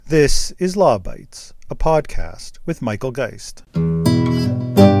This is Law Bytes, a podcast with Michael Geist.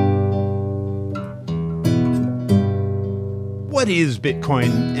 What is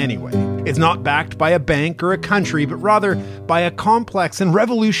Bitcoin anyway? It's not backed by a bank or a country, but rather by a complex and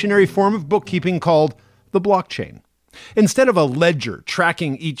revolutionary form of bookkeeping called the blockchain. Instead of a ledger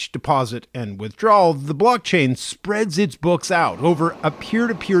tracking each deposit and withdrawal, the blockchain spreads its books out over a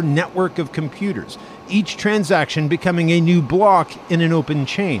peer-to-peer network of computers, each transaction becoming a new block in an open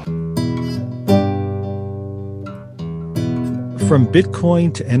chain. From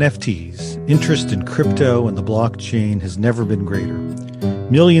Bitcoin to NFTs, interest in crypto and the blockchain has never been greater.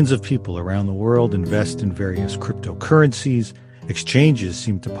 Millions of people around the world invest in various cryptocurrencies, exchanges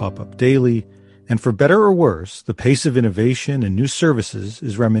seem to pop up daily, and for better or worse, the pace of innovation and new services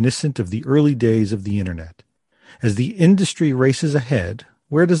is reminiscent of the early days of the internet. As the industry races ahead,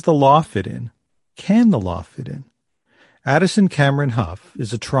 where does the law fit in? Can the law fit in? Addison Cameron Huff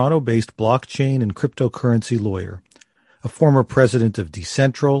is a Toronto-based blockchain and cryptocurrency lawyer, a former president of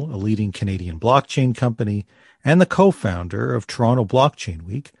Decentral, a leading Canadian blockchain company, and the co-founder of Toronto Blockchain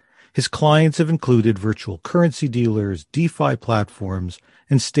Week. His clients have included virtual currency dealers, DeFi platforms,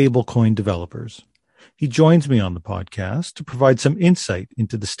 and stablecoin developers. He joins me on the podcast to provide some insight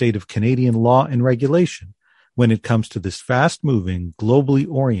into the state of Canadian law and regulation when it comes to this fast-moving, globally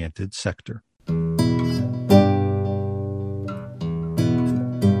oriented sector.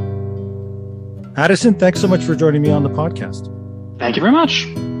 Addison, thanks so much for joining me on the podcast. Thank you very much.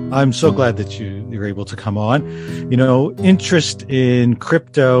 I'm so glad that you're able to come on. You know, interest in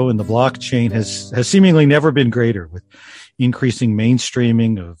crypto and the blockchain has seemingly never been greater, with increasing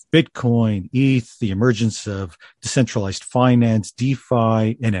mainstreaming of Bitcoin, ETH, the emergence of decentralized finance,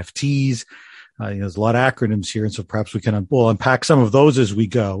 DeFi, NFTs. There's a lot of acronyms here, and so perhaps we'll unpack some of those as we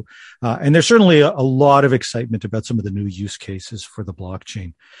go. And there's certainly a lot of excitement about some of the new use cases for the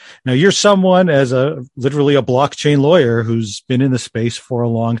blockchain. Now, you're someone literally a blockchain lawyer who's been in the space for a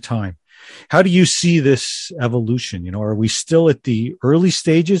long time. How do you see this evolution? You know, are we still at the early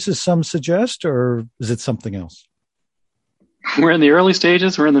stages, as some suggest, or is it something else? We're in the early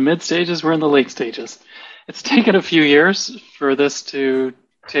stages, we're in the mid stages, we're in the late stages. It's taken a few years for this to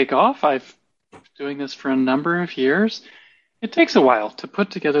take off. I've been doing this for a number of years. It takes a while to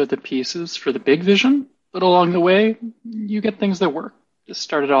put together the pieces for the big vision, but along the way, you get things that work. This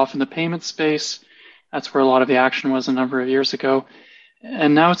started off in the payment space. That's where a lot of the action was a number of years ago.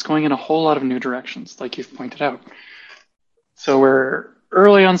 And now it's going in a whole lot of new directions, like you've pointed out. So we're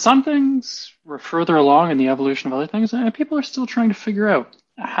early on some things, we're further along in the evolution of other things, and people are still trying to figure out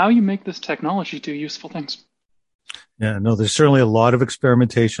how you make this technology do useful things. Yeah, no, there's certainly a lot of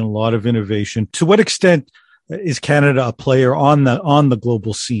experimentation, a lot of innovation. To what extent is Canada a player on the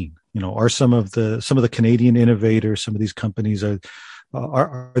global scene? You know, are some of the Canadian innovators, some of these companies,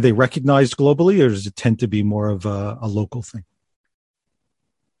 are they recognized globally, or does it tend to be more of a local thing?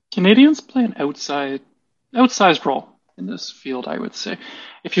 Canadians play an outsized role in this field, I would say.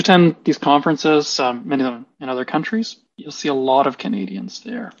 If you attend these conferences, many of them in other countries, you'll see a lot of Canadians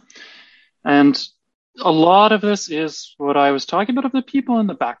there. And a lot of this is what I was talking about, of the people in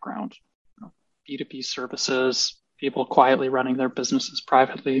the background. B2B services, people quietly running their businesses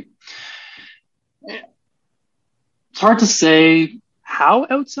privately. It's hard to say how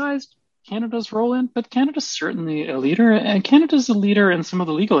outsized Canada's role in, but Canada's certainly a leader, and Canada's a leader in some of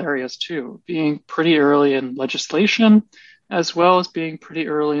the legal areas too, being pretty early in legislation, as well as being pretty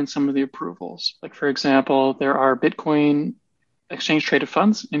early in some of the approvals. Like, for example, there are Bitcoin exchange-traded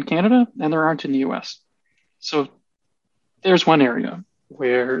funds in Canada, and there aren't in the US. So there's one area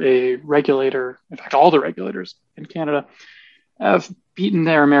where a regulator, in fact, all the regulators in Canada, have beaten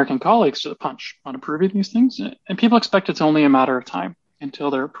their American colleagues to the punch on approving these things, and people expect it's only a matter of time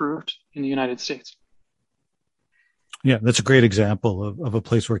until they're approved in the United States. Yeah, that's a great example of a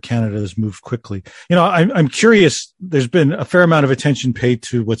place where Canada has moved quickly. You know, I'm curious, there's been a fair amount of attention paid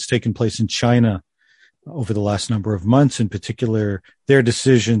to what's taken place in China over the last number of months, in particular, their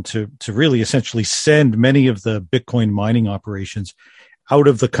decision to really essentially send many of the Bitcoin mining operations out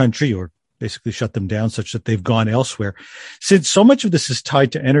of the country, or basically shut them down such that they've gone elsewhere. Since so much of this is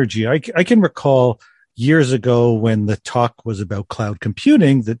tied to energy, I can recall years ago when the talk was about cloud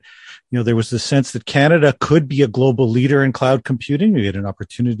computing that, you know, there was the sense that Canada could be a global leader in cloud computing. We had an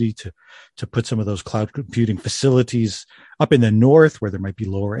opportunity to put some of those cloud computing facilities up in the north where there might be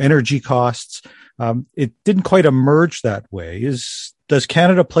lower energy costs. It didn't quite emerge that way. Does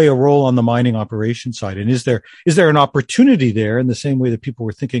Canada play a role on the mining operation side? And is there an opportunity there, in the same way that people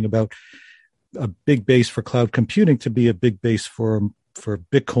were thinking about a big base for cloud computing, to be a big base for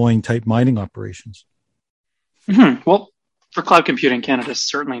Bitcoin type mining operations? Mm-hmm. Well, for cloud computing, Canada is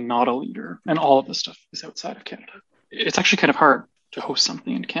certainly not a leader, and all of this stuff is outside of Canada. It's actually kind of hard to host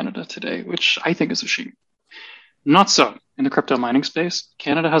something in Canada today, which I think is a shame. Not so in the crypto mining space.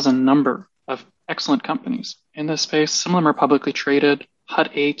 Canada has a number of excellent companies in this space. Some of them are publicly traded.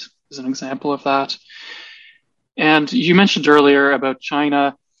 Hut 8 is an example of that. And you mentioned earlier about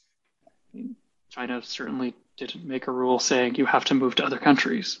China. China certainly didn't make a rule saying you have to move to other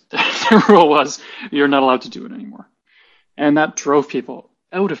countries. The rule was you're not allowed to do it anymore. And that drove people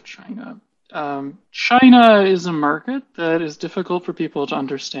out of China. China is a market that is difficult for people to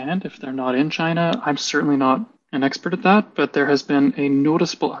understand if they're not in China. I'm certainly not an expert at that, but there has been a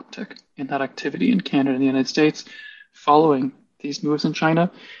noticeable uptick in that activity in Canada and the United States following these moves in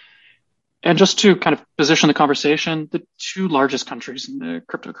China. And just to kind of position the conversation, the two largest countries in the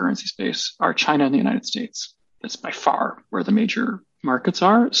cryptocurrency space are China and the United States. That's by far where the major markets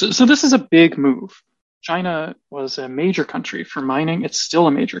are. So this is a big move. China was a major country for mining. It's still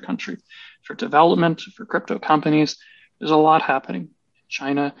a major country for development, for crypto companies. There's a lot happening in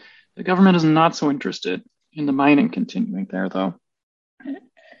China. The government is not so interested in the mining continuing there, though.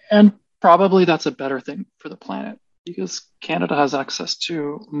 And probably that's a better thing for the planet because Canada has access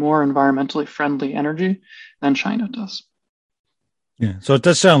to more environmentally friendly energy than China does. Yeah, so it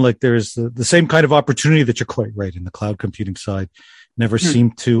does sound like there's the same kind of opportunity that you're quite right in the cloud computing side. Never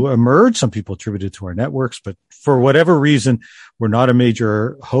seemed to emerge. Some people attribute it to our networks, but for whatever reason, we're not a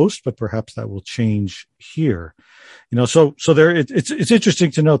major host, but perhaps that will change here. So there, it's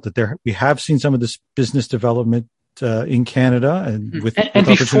interesting to note that we have seen some of this business development in Canada and with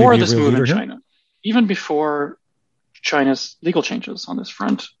before this move in China, even before China's legal changes on this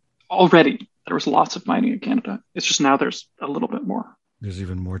front, already there was lots of mining in Canada. It's just now there's a little bit more. There's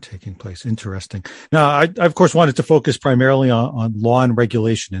even more taking place. Interesting. Now, I of course wanted to focus primarily on law and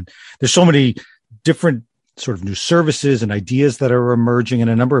regulation, and there's so many different sort of new services and ideas that are emerging and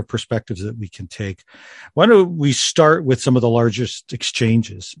a number of perspectives that we can take. Why don't we start with some of the largest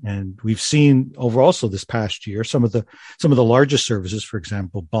exchanges? And we've seen over also this past year, some of the largest services, for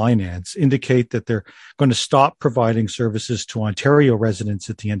example, Binance, indicate that they're going to stop providing services to Ontario residents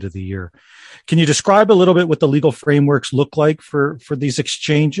at the end of the year. Can you describe a little bit what the legal frameworks look like for these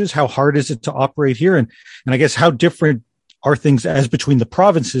exchanges? How hard is it to operate here? And I guess how different are things as between the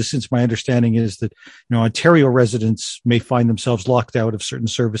provinces, since my understanding is that, Ontario residents may find themselves locked out of certain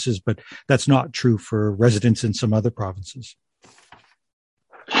services, but that's not true for residents in some other provinces.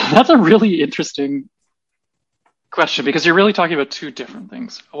 That's a really interesting question because you're really talking about two different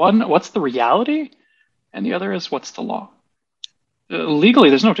things. One, what's the reality? And the other is what's the law? Legally,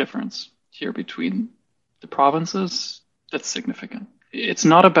 there's no difference here between the provinces that's significant. It's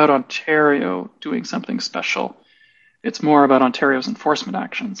not about Ontario doing something special. It's more about Ontario's enforcement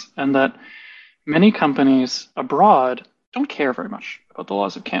actions, and that many companies abroad don't care very much about the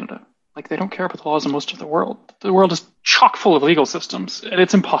laws of Canada. Like, they don't care about the laws of most of the world. The world is chock full of legal systems, and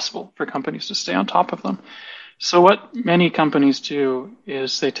it's impossible for companies to stay on top of them. So what many companies do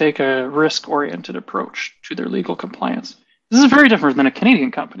is they take a risk-oriented approach to their legal compliance. This is very different than a Canadian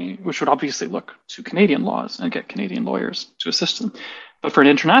company, which would obviously look to Canadian laws and get Canadian lawyers to assist them. But for an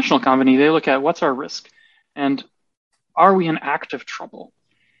international company, they look at what's our risk, and are we in active trouble?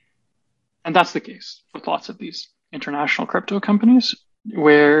 And that's the case with lots of these international crypto companies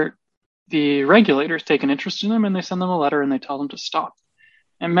where the regulators take an interest in them and they send them a letter and they tell them to stop.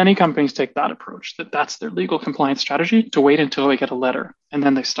 And many companies take that approach, that's their legal compliance strategy, to wait until they get a letter and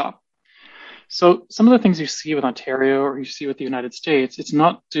then they stop. So some of the things you see with Ontario or you see with the United States, it's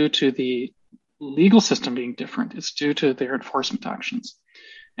not due to the legal system being different, it's due to their enforcement actions.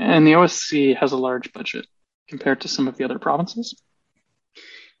 And the OSC has a large budget compared to some of the other provinces.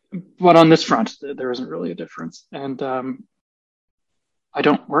 But on this front, there isn't really a difference. And I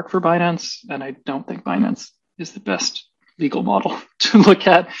don't work for Binance, and I don't think Binance is the best legal model to look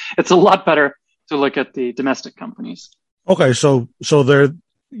at. It's a lot better to look at the domestic companies. Okay, so there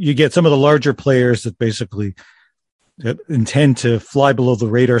you get some of the larger players that basically intend to fly below the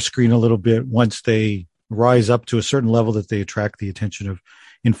radar screen a little bit once they rise up to a certain level that they attract the attention of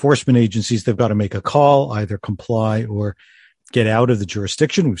enforcement agencies. They've got to make a call, either comply or get out of the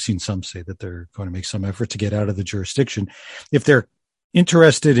jurisdiction. We've seen some say that they're going to make some effort to get out of the jurisdiction. If they're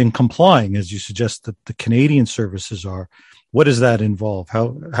interested in complying, as you suggest that the Canadian services are, what does that involve?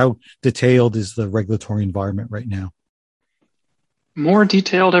 How detailed is the regulatory environment right now? More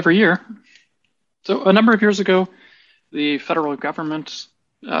detailed every year. So a number of years ago, the federal government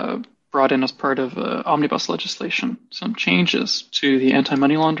brought in as part of omnibus legislation some changes to the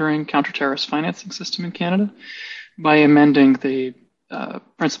anti-money laundering counter-terrorist financing system in Canada by amending the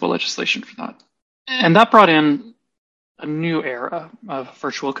principal legislation for that. And that brought in a new era of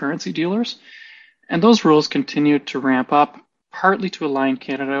virtual currency dealers. And those rules continued to ramp up, partly to align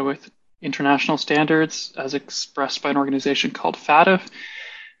Canada with international standards as expressed by an organization called FATF,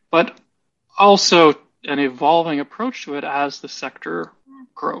 but also an evolving approach to it as the sector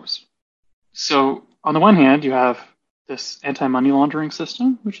grows. So on the one hand, you have this anti-money laundering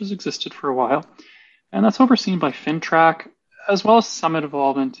system, which has existed for a while, and that's overseen by FINTRAC, as well as some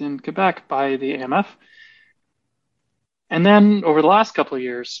involvement in Quebec by the AMF. And then over the last couple of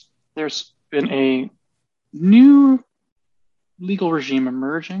years, there's been a new legal regime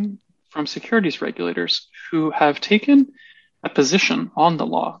emerging from securities regulators who have taken a position on the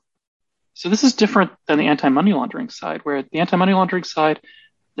law. So this is different than the anti-money laundering side, where the anti-money laundering side,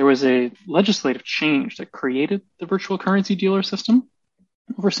 there was a legislative change that created the virtual currency dealer system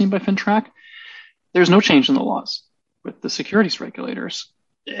overseen by FINTRAC. There's no change in the laws with the securities regulators,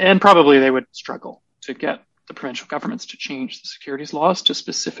 and probably they would struggle to get the provincial governments to change the securities laws to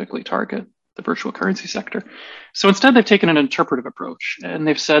specifically target the virtual currency sector. So instead, they've taken an interpretive approach, and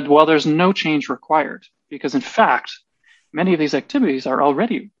they've said, well, there's no change required, because in fact, many of these activities are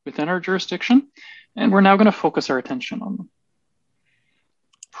already within our jurisdiction, and we're now going to focus our attention on them.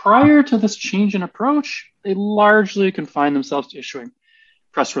 Prior to this change in approach, they largely confined themselves to issuing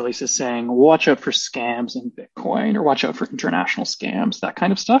press releases saying, watch out for scams in Bitcoin, or watch out for international scams, that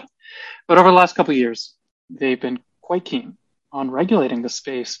kind of stuff. But over the last couple of years, they've been quite keen on regulating the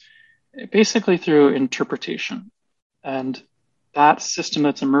space, basically through interpretation. And that system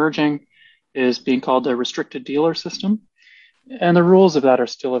that's emerging is being called the restricted dealer system. And the rules of that are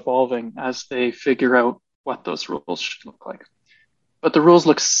still evolving as they figure out what those rules should look like. But the rules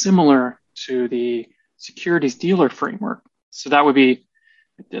look similar to the securities dealer framework. So that would be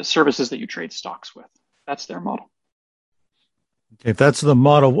the services that you trade stocks with. That's their model. If that's the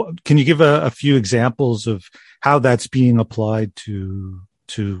model, can you give a few examples of how that's being applied to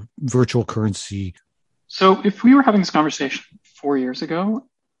virtual currency? So if we were having this conversation 4 years ago,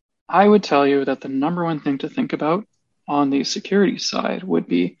 I would tell you that the number one thing to think about on the securities side would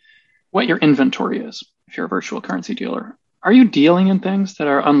be what your inventory is if you're a virtual currency dealer. Are you dealing in things that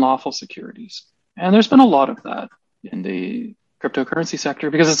are unlawful securities? And there's been a lot of that in the cryptocurrency sector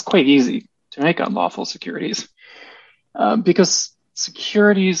because it's quite easy to make unlawful securities. Because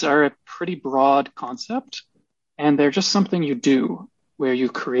securities are a pretty broad concept, and they're just something you do where you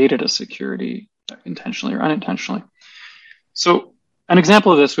created a security intentionally or unintentionally. So an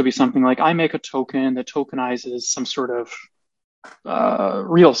example of this would be something like I make a token that tokenizes some sort of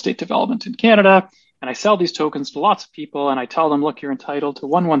real estate development in Canada, and I sell these tokens to lots of people, and I tell them, look, you're entitled to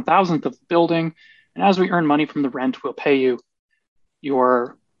 1/1000th of the building, and as we earn money from the rent, we'll pay you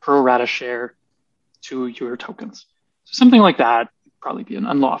your pro rata share to your tokens. So something like that would probably be an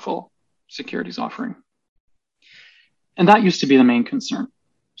unlawful securities offering. And that used to be the main concern.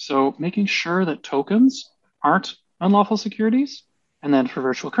 So making sure that tokens aren't unlawful securities, and then for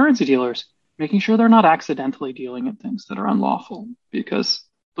virtual currency dealers, making sure they're not accidentally dealing in things that are unlawful, because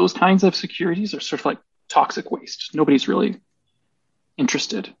those kinds of securities are sort of like toxic waste. Nobody's really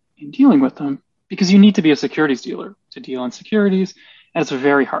interested in dealing with them because you need to be a securities dealer to deal in securities, and it's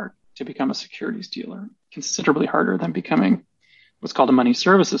very hard to become a securities dealer, considerably harder than becoming what's called a money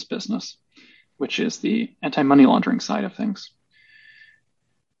services business, which is the anti-money laundering side of things.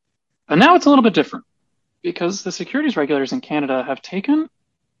 But now it's a little bit different because the securities regulators in Canada have taken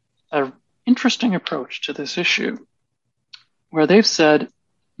an interesting approach to this issue where they've said,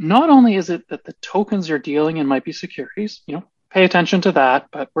 not only is it that the tokens you're dealing in might be securities, pay attention to that,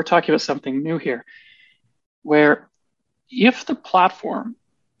 but we're talking about something new here, where if the platform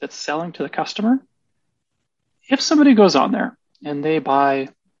that's selling to the customer, if somebody goes on there and they buy,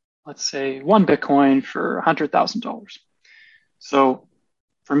 let's say, 1 Bitcoin for $100,000. So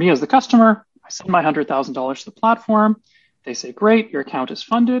for me as the customer, I send my $100,000 to the platform. They say, great, your account is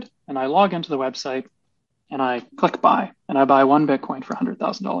funded. And I log into the website and I click buy, and I buy 1 Bitcoin for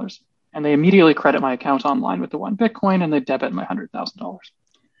 $100,000. And they immediately credit my account online with the 1 Bitcoin and they debit my $100,000.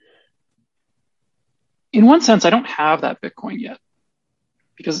 In one sense, I don't have that Bitcoin yet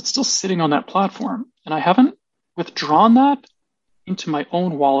because it's still sitting on that platform. And I haven't withdrawn that into my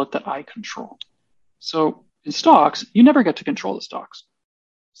own wallet that I control. So in stocks, you never get to control the stocks.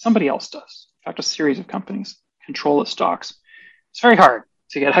 Somebody else does. In fact, a series of companies control the stocks. It's very hard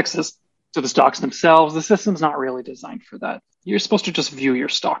to get access to the stocks themselves. The system's not really designed for that. You're supposed to just view your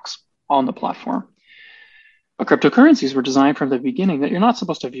stocks on the platform. But cryptocurrencies were designed from the beginning that you're not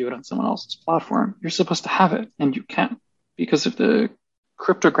supposed to view it on someone else's platform. You're supposed to have it, and you can't because of the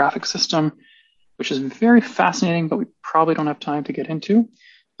cryptographic system, which is very fascinating, but we probably don't have time to get into.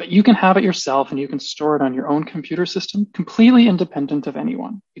 But you can have it yourself and you can store it on your own computer system, completely independent of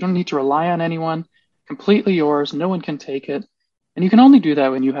anyone. You don't need to rely on anyone, completely yours. No one can take it. And you can only do that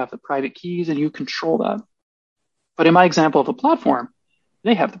when you have the private keys and you control that. But in my example of a platform,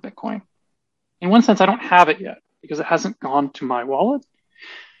 they have the Bitcoin. In one sense, I don't have it yet because it hasn't gone to my wallet.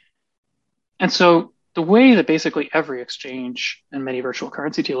 And so the way that basically every exchange and many virtual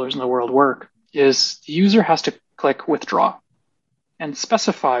currency dealers in the world work is the user has to click withdraw and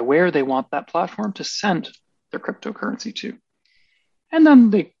specify where they want that platform to send their cryptocurrency to. And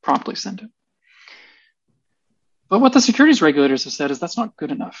then they promptly send it. But what the securities regulators have said is that's not good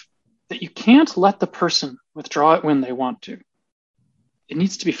enough, that you can't let the person withdraw it when they want to. It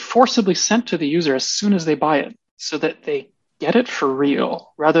needs to be forcibly sent to the user as soon as they buy it so that they get it for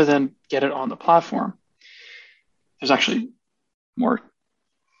real rather than get it on the platform. There's actually more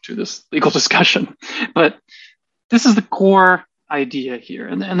to this legal discussion, but this is the core idea here.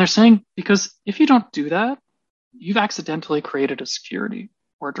 And they're saying, because if you don't do that, you've accidentally created a security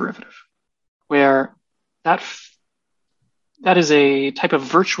or a derivative where that is a type of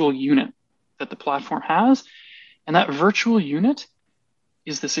virtual unit that the platform has. And that virtual unit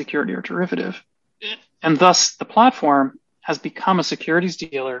is the security or derivative. And thus the platform has become a securities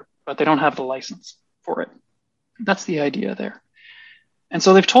dealer, but they don't have the license for it. That's the idea there. And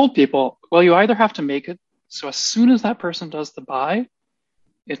so they've told people, well, you either have to make it so as soon as that person does the buy,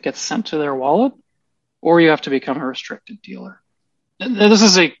 it gets sent to their wallet, or you have to become a restricted dealer. This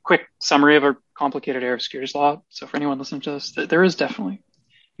is a quick summary of a complicated area of securities law. So for anyone listening to this, there is definitely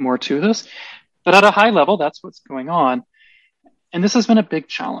more to this. But at a high level, that's what's going on. And this has been a big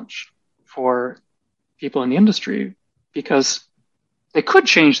challenge for people in the industry because they could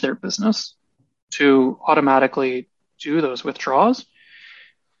change their business to automatically do those withdrawals.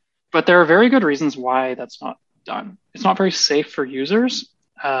 But there are very good reasons why that's not done. It's not very safe for users.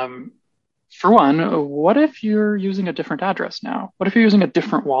 For one, what if you're using a different address now? What if you're using a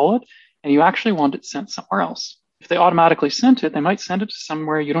different wallet and you actually want it sent somewhere else? If they automatically sent it, they might send it to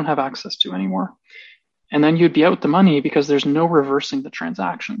somewhere you don't have access to anymore. And then you'd be out the money because there's no reversing the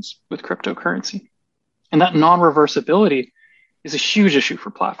transactions with cryptocurrency. And that non-reversibility is a huge issue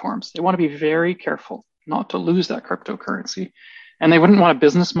for platforms. They want to be very careful not to lose that cryptocurrency. And they wouldn't want a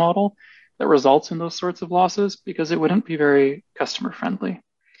business model that results in those sorts of losses because it wouldn't be very customer friendly.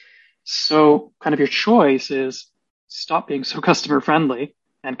 So kind of your choice is stop being so customer friendly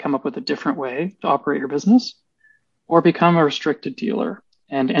and come up with a different way to operate your business, or become a restricted dealer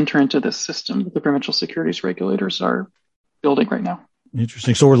and enter into this system that the provincial securities regulators are building right now.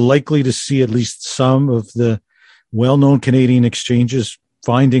 Interesting. So we're likely to see at least some of the well-known Canadian exchanges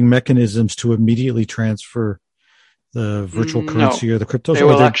finding mechanisms to immediately transfer the virtual currency or the cryptos? They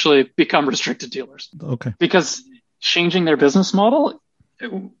will actually become restricted dealers. Okay. Because changing their business model,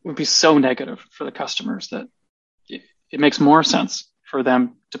 it would be so negative for the customers that it makes more sense for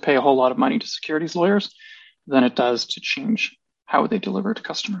them to pay a whole lot of money to securities lawyers than it does to change how they deliver to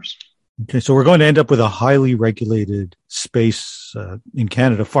customers. Okay, so we're going to end up with a highly regulated space in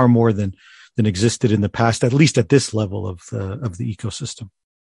Canada, far more than existed in the past, at least at this level of the ecosystem.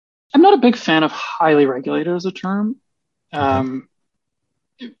 I'm not a big fan of highly regulated as a term,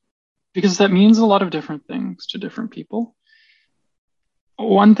 because that means a lot of different things to different people.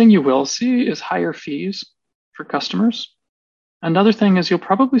 One thing you will see is higher fees for customers. Another thing is you'll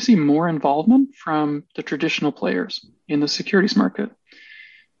probably see more involvement from the traditional players in the securities market,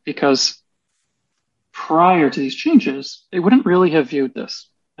 because prior to these changes, they wouldn't really have viewed this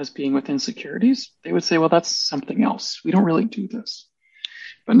as being within securities. They would say, well, that's something else. We don't really do this.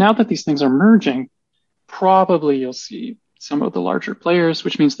 But now that these things are merging, probably you'll see some of the larger players,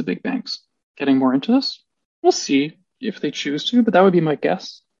 which means the big banks, getting more into this. We'll see if they choose to, but that would be my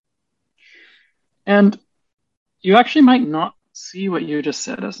guess. And you actually might not see what you just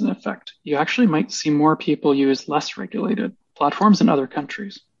said as an effect. You actually might see more people use less regulated platforms in other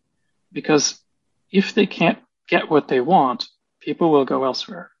countries, because if they can't get what they want, people will go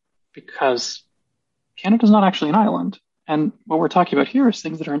elsewhere, because Canada's not actually an island. And what we're talking about here is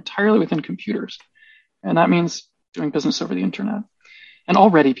things that are entirely within computers. And that means doing business over the internet. And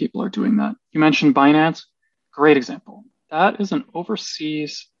already people are doing that. You mentioned Binance, great example. That is an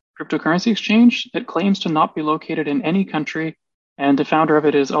overseas cryptocurrency exchange that claims to not be located in any country, and the founder of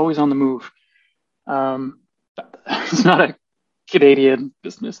it is always on the move. It's not a Canadian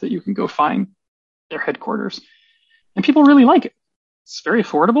business that you can go find their headquarters. And people really like it. It's very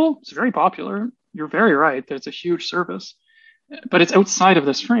affordable. It's very popular. You're very right that it's a huge service, but it's outside of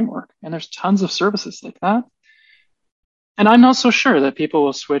this framework. And there's tons of services like that. And I'm not so sure that people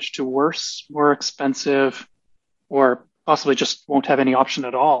will switch to worse, more expensive, or possibly just won't have any option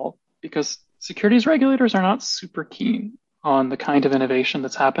at all, because securities regulators are not super keen on the kind of innovation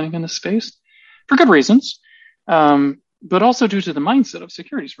that's happening in this space for good reasons, but also due to the mindset of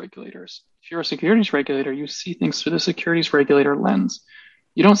securities regulators. If you're a securities regulator, you see things through the securities regulator lens.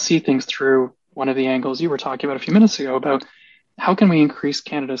 You don't see things through one of the angles you were talking about a few minutes ago about how can we increase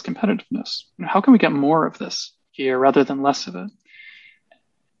Canada's competitiveness? How can we get more of this here rather than less of it?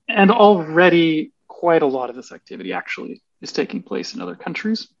 And already quite a lot of this activity actually is taking place in other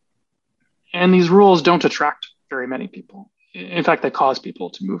countries. And these rules don't attract very many people. In fact, they cause people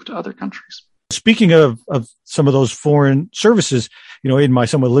to move to other countries. Speaking of some of those foreign services, in my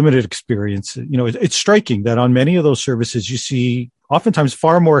somewhat limited experience, it's striking that on many of those services, you see oftentimes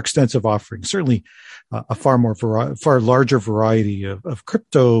far more extensive offerings, certainly a far larger variety of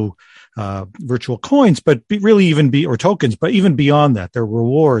crypto, virtual coins, but or tokens, but even beyond that, there are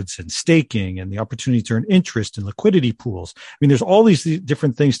rewards and staking and the opportunity to earn interest and liquidity pools. I mean, there's all these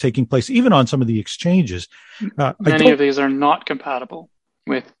different things taking place, even on some of the exchanges. Many of these are not compatible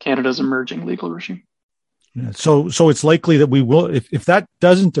with Canada's emerging legal regime. Yeah, so it's likely that we will, if that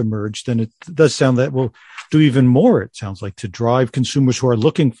doesn't emerge, then it does sound that we'll do even more, it sounds like, to drive consumers who are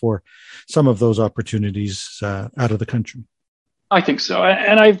looking for some of those opportunities out of the country. I think so.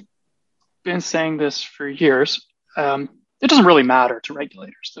 And I've been saying this for years. It doesn't really matter to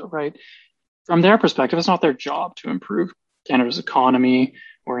regulators, though, right? From their perspective, it's not their job to improve Canada's economy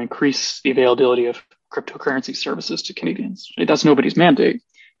or increase the availability of cryptocurrency services to Canadians. That's nobody's mandate.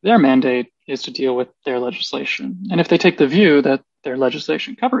 Their mandate is to deal with their legislation. And if they take the view that their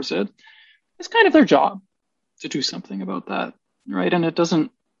legislation covers it, it's kind of their job to do something about that, right? And it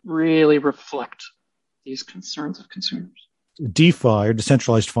doesn't really reflect these concerns of consumers. DeFi, or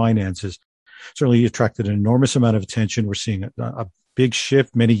decentralized finances, certainly attracted an enormous amount of attention. We're seeing a big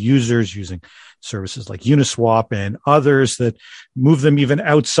shift, many users using services like Uniswap and others that move them even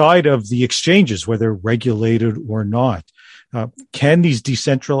outside of the exchanges, whether regulated or not. Can these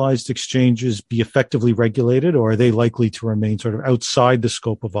decentralized exchanges be effectively regulated, or are they likely to remain sort of outside the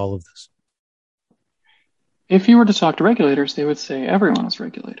scope of all of this? If you were to talk to regulators, they would say everyone is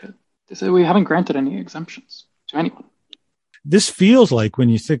regulated. They say we haven't granted any exemptions to anyone. This feels like, when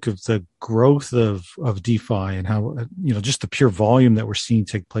you think of the growth of DeFi and how, just the pure volume that we're seeing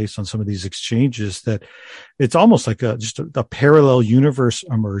take place on some of these exchanges, that it's almost like just a parallel universe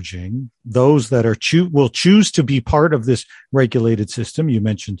emerging. Those that will choose to be part of this regulated system. You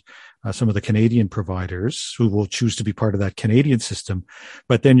mentioned some of the Canadian providers who will choose to be part of that Canadian system,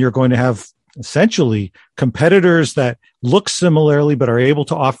 but then you're going to have essentially competitors that look similarly but are able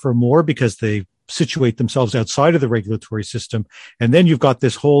to offer more because they situate themselves outside of the regulatory system. And then you've got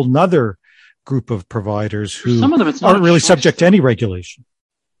this whole nother group of providers who some of them, aren't really subject to any regulation.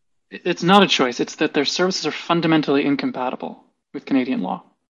 It's not a choice. It's that their services are fundamentally incompatible with Canadian law.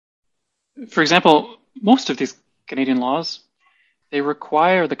 For example, most of these Canadian laws, they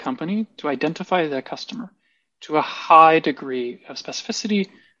require the company to identify their customer to a high degree of specificity,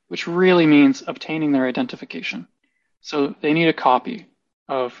 which really means obtaining their identification. So they need a copy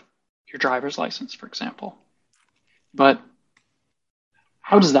of your driver's license, for example. But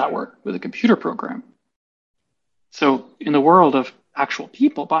how does that work with a computer program? So in the world of actual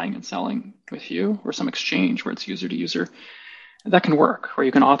people buying and selling with you, or some exchange where it's user to user, that can work, where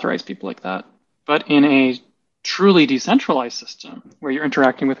you can authorize people like that. But in a truly decentralized system where you're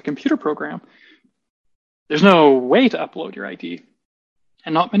interacting with a computer program, there's no way to upload your ID.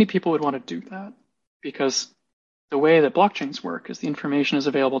 And not many people would want to do that, because the way that blockchains work is the information is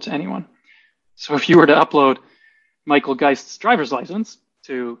available to anyone. So if you were to upload Michael Geist's driver's license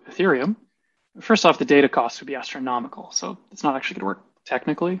to Ethereum, first off, the data costs would be astronomical. So it's not actually going to work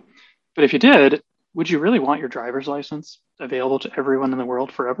technically. But if you did, would you really want your driver's license available to everyone in the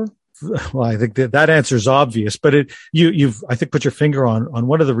world forever? Well, I think that answer is obvious, but you've I think put your finger on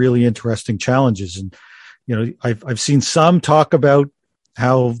one of the really interesting challenges. And I've seen some talk about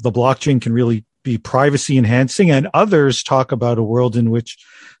how the blockchain can really be privacy enhancing, and others talk about a world in which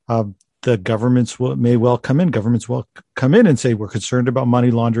the governments may well come in. Governments will come in and say, we're concerned about money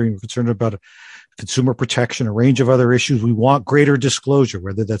laundering, we're concerned about consumer protection, a range of other issues. We want greater disclosure,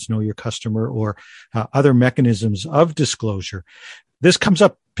 whether that's know your customer or other mechanisms of disclosure. This comes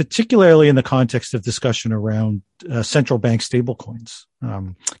up particularly in the context of discussion around central bank stablecoins.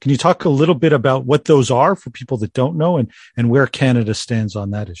 Can you talk a little bit about what those are for people that don't know, and where Canada stands on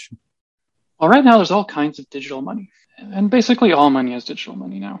that issue? Well, right now there's all kinds of digital money, and basically all money is digital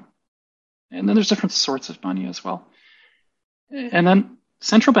money now. And then there's different sorts of money as well. And then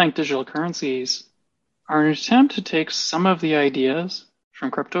central bank digital currencies are an attempt to take some of the ideas from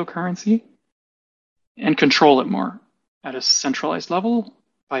cryptocurrency and control it more. at a centralized level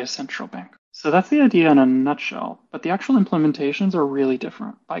by a central bank. So that's the idea in a nutshell, but the actual implementations are really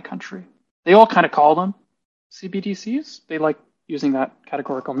different by country. They all kind of call them CBDCs. They like using that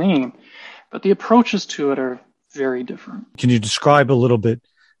categorical name, but the approaches to it are very different. Can you describe a little bit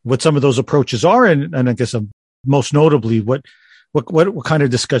what some of those approaches are? And I guess most notably, what kind of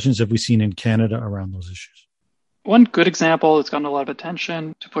discussions have we seen in Canada around those issues? One good example that's gotten a lot of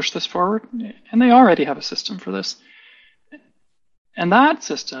attention to push this forward, and they already have a system for this, and that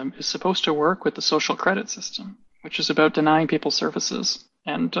system is supposed to work with the social credit system, which is about denying people services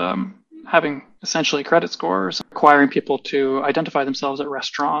and having essentially credit scores, requiring people to identify themselves at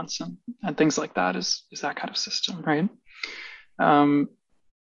restaurants and things like that is that kind of system, right? And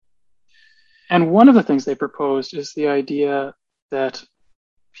one of the things they proposed is the idea that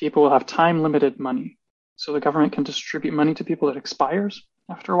people will have time-limited money. So the government can distribute money to people that expires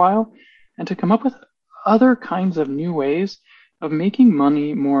after a while, and to come up with other kinds of new ways of making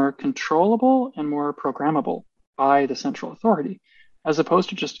money more controllable and more programmable by the central authority, as opposed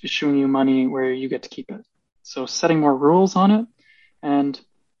to just issuing you money where you get to keep it. So setting more rules on it and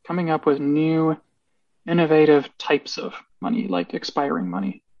coming up with new innovative types of money, like expiring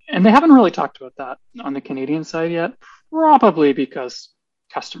money. And they haven't really talked about that on the Canadian side yet, probably because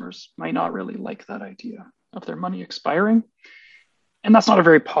customers might not really like that idea of their money expiring. And that's not a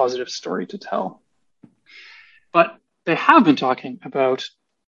very positive story to tell. But they have been talking about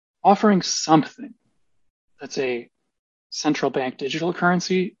offering something that's a central bank digital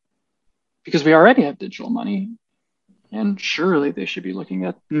currency, because we already have digital money. And surely they should be looking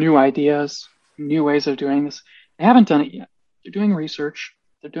at new ideas, new ways of doing this. They haven't done it yet. They're doing research.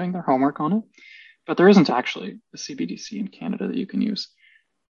 They're doing their homework on it. But there isn't actually a CBDC in Canada that you can use.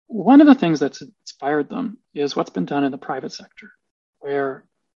 One of the things that's inspired them is what's been done in the private sector, where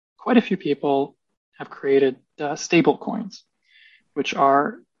quite a few people have created stable coins, which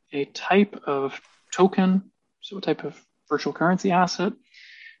are a type of token, so a type of virtual currency asset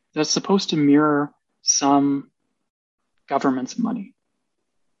that's supposed to mirror some government's money.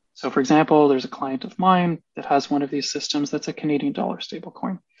 So for example, there's a client of mine that has one of these systems that's a Canadian dollar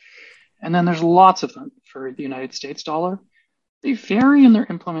stablecoin. And then there's lots of them for the United States dollar. They vary in their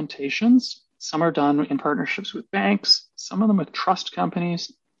implementations. Some are done in partnerships with banks, some of them with trust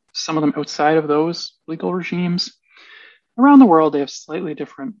companies, some of them outside of those legal regimes. Around the world, they have slightly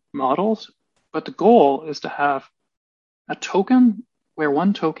different models, but the goal is to have a token where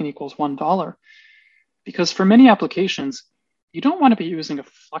one token equals $1. Because for many applications, you don't want to be using a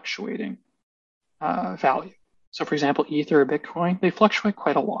fluctuating value. So for example, Ether or Bitcoin, they fluctuate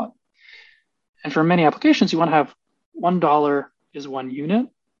quite a lot. And for many applications, you want to have $1 is 1 unit,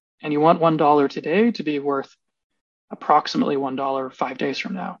 and you want $1 today to be worth approximately $1 5 days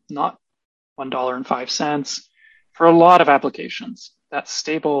from now, not $1.05. For a lot of applications, that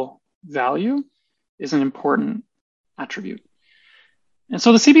stable value is an important attribute. And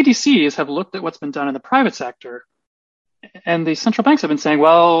so the CBDCs have looked at what's been done in the private sector, and the central banks have been saying,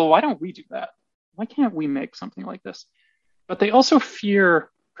 well, why don't we do that? Why can't we make something like this? But they also fear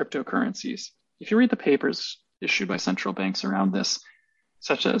cryptocurrencies. If you read the papers issued by central banks around this,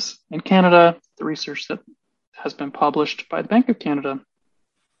 such as in Canada, the research that has been published by the Bank of Canada,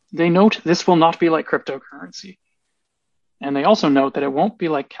 they note this will not be like cryptocurrency. And they also note that it won't be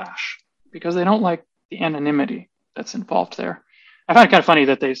like cash because they don't like the anonymity that's involved there. I find it kind of funny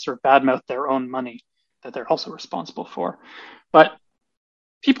that they sort of badmouth their own money that they're also responsible for. But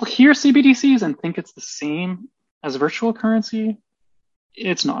people hear CBDCs and think it's the same as virtual currency.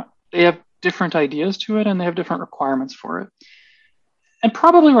 It's not. They have different ideas to it and they have different requirements for it. And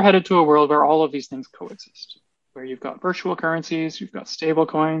probably we're headed to a world where all of these things coexist, where you've got virtual currencies, you've got stable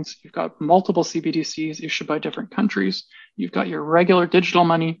coins, you've got multiple CBDCs issued by different countries, you've got your regular digital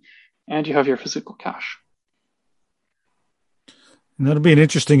money, and you have your physical cash. And that'll be an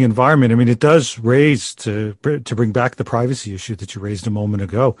interesting environment. I mean, it does raise, to bring back the privacy issue that you raised a moment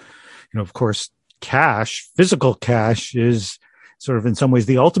ago. You know, of course, cash, physical cash, is sort of in some ways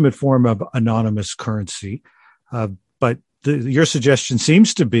the ultimate form of anonymous currency. But your suggestion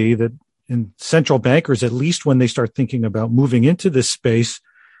seems to be that in central bankers, at least when they start thinking about moving into this space,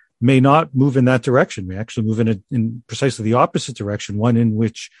 may not move in that direction, may actually move in precisely the opposite direction, one in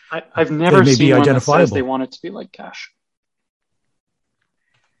which I've never may seen be one identifiable. that says they want it to be like cash.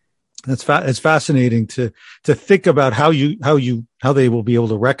 It's fascinating to think about how they will be able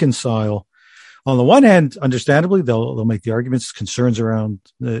to reconcile. On the one hand, understandably, they'll make the arguments, concerns around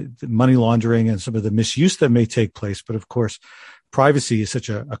the money laundering and some of the misuse that may take place. But of course, privacy is such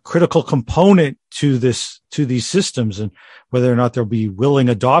a critical component to these systems, and whether or not there'll be willing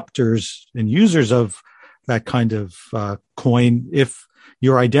adopters and users of that kind of coin if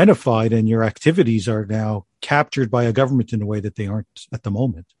you're identified and your activities are now captured by a government in a way that they aren't at the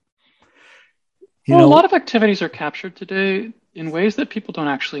moment. A lot of activities are captured today in ways that people don't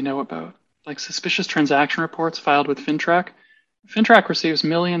actually know about, like suspicious transaction reports filed with FINTRAC. FINTRAC receives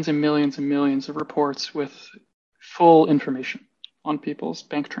millions and millions and millions of reports with full information on people's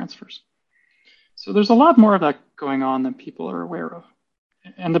bank transfers. So there's a lot more of that going on than people are aware of.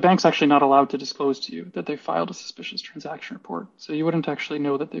 And the bank's actually not allowed to disclose to you that they filed a suspicious transaction report. So you wouldn't actually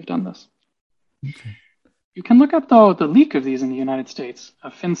know that they've done this. Okay. You can look up, though, the leak of these in the United States,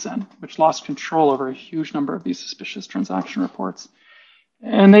 of FinCEN, which lost control over a huge number of these suspicious transaction reports.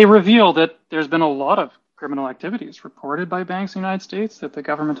 And they reveal that there's been a lot of criminal activities reported by banks in the United States that the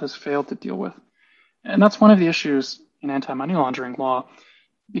government has failed to deal with. And that's one of the issues in anti-money laundering law,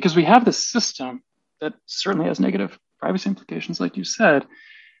 because we have this system that certainly has negative privacy implications, like you said,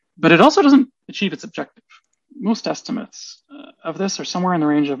 but it also doesn't achieve its objective. Most estimates of this are somewhere in the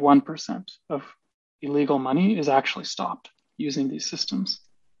range of 1% of illegal money is actually stopped using these systems.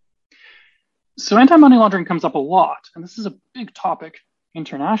 So anti-money laundering comes up a lot, and this is a big topic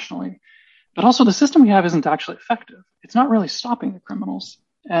internationally, but also the system we have isn't actually effective. It's not really stopping the criminals.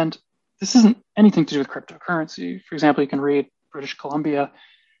 And this isn't anything to do with cryptocurrency. For example, you can read British Columbia,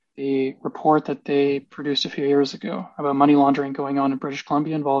 the report that they produced a few years ago about money laundering going on in British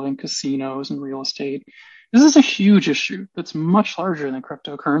Columbia involving casinos and real estate. This is a huge issue that's much larger than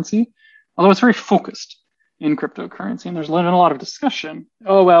cryptocurrency, although it's very focused in cryptocurrency. And there's been a lot of discussion.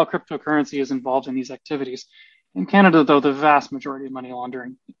 Oh, well, cryptocurrency is involved in these activities. In Canada, though, the vast majority of money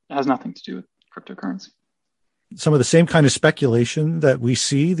laundering has nothing to do with cryptocurrency. Some of the same kind of speculation that we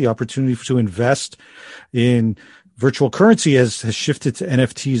see, the opportunity to invest in virtual currency has shifted to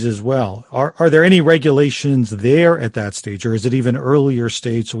NFTs as well. Are there any regulations there at that stage, or is it even earlier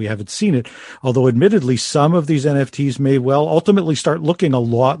stage so we haven't seen it? Although admittedly, some of these NFTs may well ultimately start looking a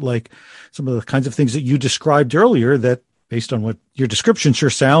lot like some of the kinds of things that you described earlier that, based on what your description, sure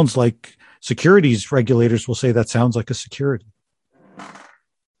sounds like securities regulators will say that sounds like a security.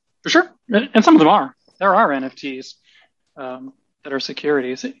 For sure. And some of them are. There are NFTs that are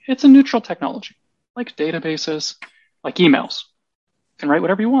securities. It's a neutral technology, like databases, like emails. You can write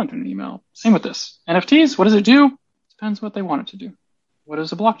whatever you want in an email. Same with this. NFTs, what does it do? Depends what they want it to do. What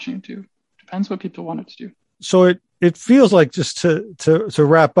does a blockchain do? Depends what people want it to do. So it feels like, just to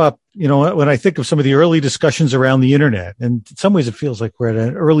wrap up, when I think of some of the early discussions around the internet, and in some ways it feels like we're at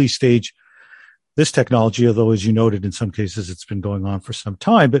an early stage, this technology, although, as you noted, in some cases it's been going on for some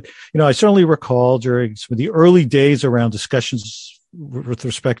time. But, I certainly recall during some of the early days around discussions with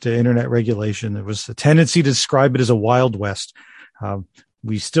respect to internet regulation, there was a tendency to describe it as a Wild West.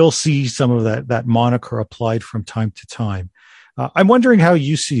 We still see some of that moniker applied from time to time. I'm wondering how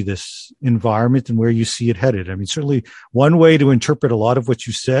you see this environment and where you see it headed. I mean, certainly one way to interpret a lot of what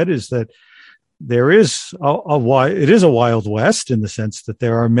you said is that there is it is a Wild West, in the sense that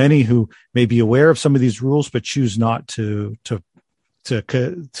there are many who may be aware of some of these rules but choose not to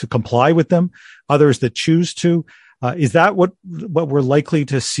comply with them. Others that choose to. Is that what we're likely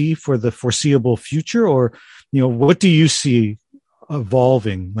to see for the foreseeable future, or what do you see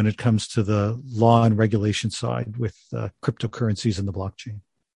evolving when it comes to the law and regulation side with cryptocurrencies and the blockchain?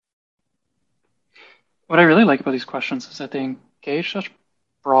 What I really like about these questions is that they engage such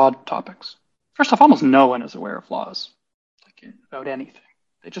broad topics. First off, almost no one is aware of laws about anything.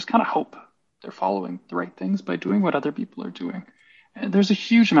 They just kind of hope they're following the right things by doing what other people are doing. And there's a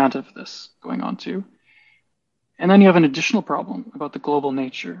huge amount of this going on too. And then you have an additional problem about the global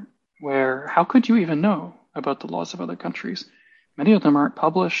nature, where how could you even know about the laws of other countries? Many of them aren't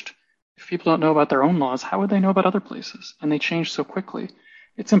published. If people don't know about their own laws, how would they know about other places? And they change so quickly.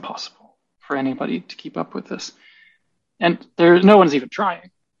 It's impossible for anybody to keep up with this. And no one's even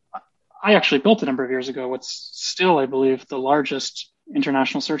trying. I actually built a number of years ago what's still, I believe, the largest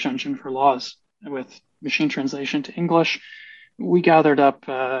international search engine for laws with machine translation to English. We gathered up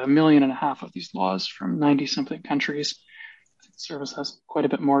 1.5 million of these laws from 90-something countries. I think the service has quite a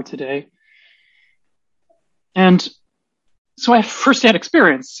bit more today. And so I have firsthand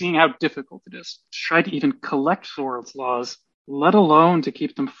experience seeing how difficult it is to try to even collect the world's laws, let alone to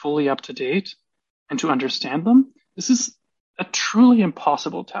keep them fully up to date and to understand them. This is a truly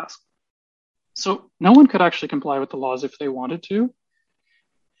impossible task. So no one could actually comply with the laws if they wanted to.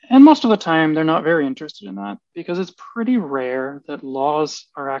 And most of the time, they're not very interested in that, because it's pretty rare that laws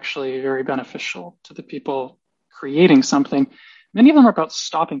are actually very beneficial to the people creating something. Many of them are about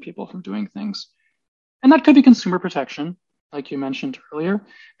stopping people from doing things. And that could be consumer protection, like you mentioned earlier,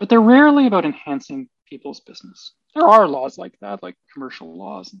 but they're rarely about enhancing people's business. There are laws like that, like commercial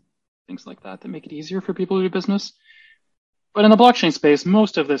laws and things like that make it easier for people to do business. But in the blockchain space,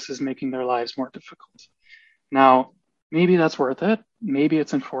 most of this is making their lives more difficult. Now, maybe that's worth it. Maybe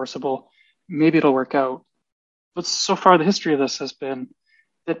it's enforceable. Maybe it'll work out. But so far, the history of this has been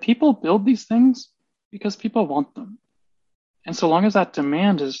that people build these things because people want them. And so long as that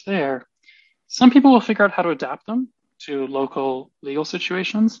demand is there, some people will figure out how to adapt them to local legal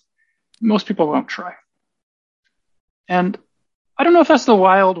situations. Most people won't try. And I don't know if that's the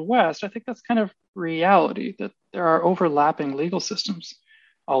Wild West. I think that's kind of reality, that there are overlapping legal systems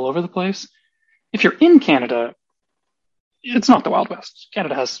all over the place. If you're in Canada, it's not the Wild West.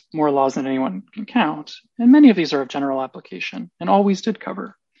 Canada has more laws than anyone can count, and many of these are of general application and always did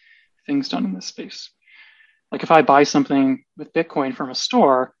cover things done in this space. Like if I buy something with Bitcoin from a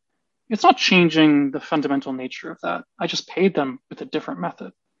store, it's not changing the fundamental nature of that. I just paid them with a different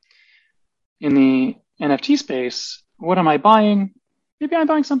method. In the NFT space, what am I buying? Maybe I'm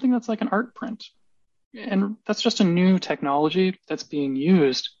buying something that's like an art print. And that's just a new technology that's being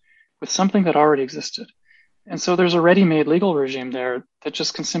used with something that already existed. And so there's a ready-made legal regime there that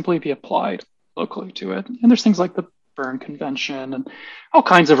just can simply be applied locally to it. And there's things like the Berne Convention and all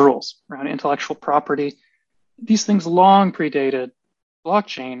kinds of rules around intellectual property. These things long predated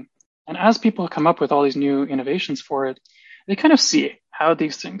blockchain. And as people come up with all these new innovations for it, they kind of see how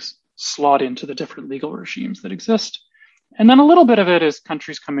these things slot into the different legal regimes that exist. And then a little bit of it is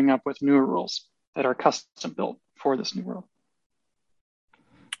countries coming up with newer rules that are custom built for this new world.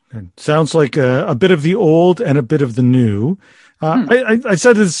 It sounds like a bit of the old and a bit of the new. I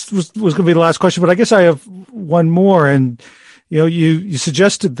said this was going to be the last question, but I guess I have one more. And you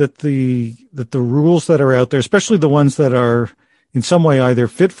suggested that the rules that are out there, especially the ones that are in some way either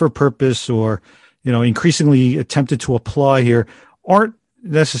fit for purpose or increasingly attempted to apply here, aren't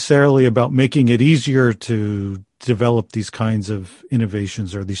necessarily about making it easier to develop these kinds of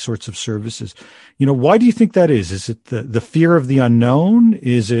innovations or these sorts of services. Why do you think that is? Is it the fear of the unknown?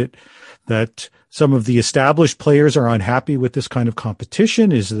 Is it that some of the established players are unhappy with this kind of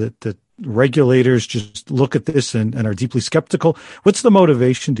competition? Is it that regulators just look at this and are deeply skeptical? What's the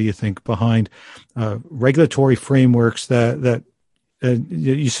motivation, do you think, behind regulatory frameworks that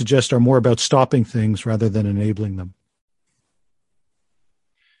you suggest are more about stopping things rather than enabling them?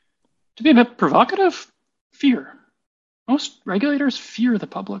 To be a bit provocative, fear. Most regulators fear the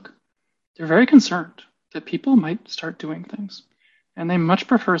public. They're very concerned that people might start doing things. And they much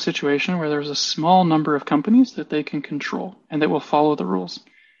prefer a situation where there's a small number of companies that they can control and that will follow the rules.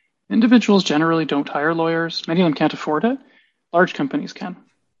 Individuals generally don't hire lawyers. Many of them can't afford it. Large companies can.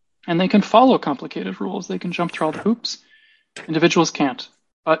 And they can follow complicated rules. They can jump through all the hoops. Individuals can't.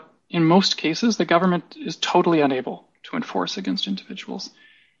 But in most cases, the government is totally unable to enforce against individuals.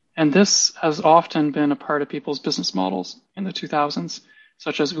 And this has often been a part of people's business models in the 2000s,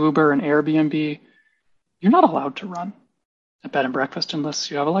 such as Uber and Airbnb. You're not allowed to run a bed and breakfast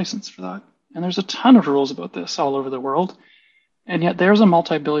unless you have a license for that. And there's a ton of rules about this all over the world. And yet there's a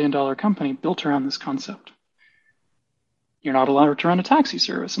multi-billion-dollar company built around this concept. You're not allowed to run a taxi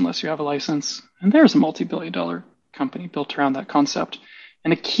service unless you have a license. And there's a multi-billion-dollar company built around that concept.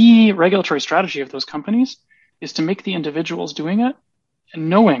 And a key regulatory strategy of those companies is to make the individuals doing it and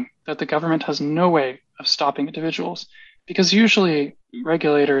knowing that the government has no way of stopping individuals. Because usually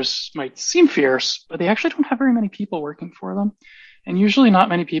regulators might seem fierce, but they actually don't have very many people working for them. And usually not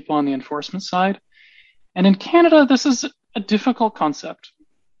many people on the enforcement side. And in Canada, this is a difficult concept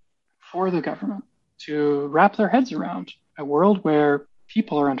for the government to wrap their heads around. A world where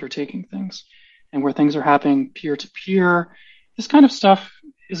people are undertaking things and where things are happening peer-to-peer. This kind of stuff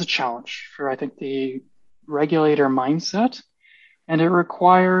is a challenge for, I think, the regulator mindset. And it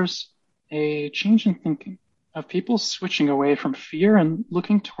requires a change in thinking of people switching away from fear and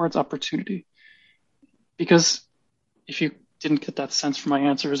looking towards opportunity. Because if you didn't get that sense from my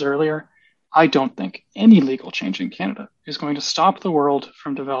answers earlier, I don't think any legal change in Canada is going to stop the world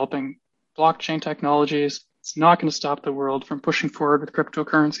from developing blockchain technologies. It's not going to stop the world from pushing forward with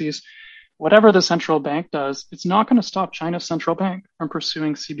cryptocurrencies. Whatever the central bank does, it's not going to stop China's central bank from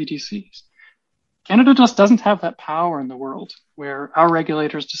pursuing CBDCs. Canada just doesn't have that power in the world where our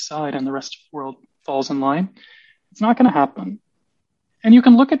regulators decide and the rest of the world falls in line. It's not going to happen. And you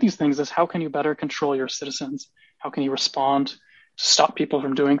can look at these things as how can you better control your citizens? How can you respond to stop people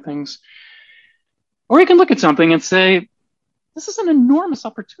from doing things? Or you can look at something and say, this is an enormous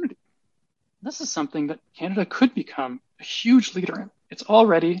opportunity. This is something that Canada could become a huge leader in. It's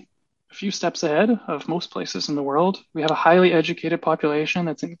already a few steps ahead of most places in the world. We have a highly educated population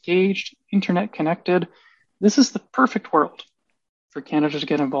that's engaged, internet connected. This is the perfect world for Canada to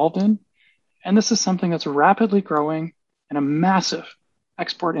get involved in. And this is something that's rapidly growing and a massive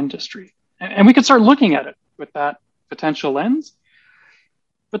export industry. And we could start looking at it with that potential lens.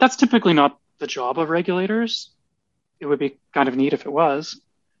 But that's typically not the job of regulators. It would be kind of neat if it was.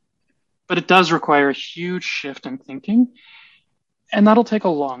 But it does require a huge shift in thinking. And that'll take a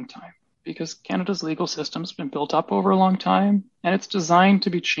long time because Canada's legal system's been built up over a long time and it's designed to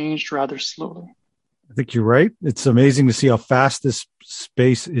be changed rather slowly. I think you're right. It's amazing to see how fast this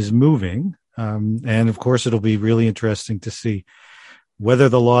space is moving. And of course, it'll be really interesting to see whether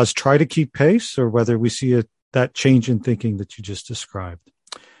the laws try to keep pace or whether we see that change in thinking that you just described.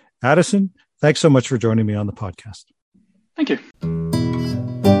 Addison, thanks so much for joining me on the podcast. Thank you.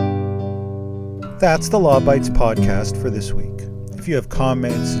 That's the Law Bytes podcast for this week. If you have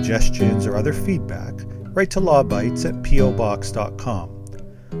comments, suggestions, or other feedback, write to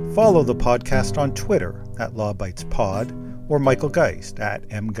lawbytes@pobox.com. Follow the podcast on Twitter @LawBytesPod or Michael Geist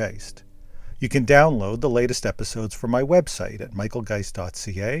 @mgeist. You can download the latest episodes from my website at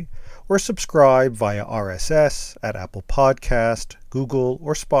michaelgeist.ca or subscribe via RSS at Apple Podcast, Google,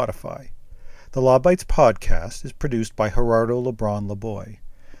 or Spotify. The Law Bytes podcast is produced by Gerardo Lebron Laboy.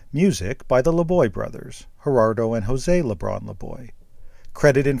 Music by the Laboy brothers, Gerardo and Jose Lebron Laboy.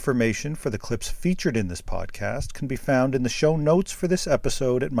 Credit information for the clips featured in this podcast can be found in the show notes for this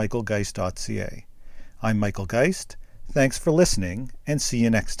episode at michaelgeist.ca. I'm Michael Geist. Thanks for listening, and see you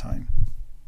next time.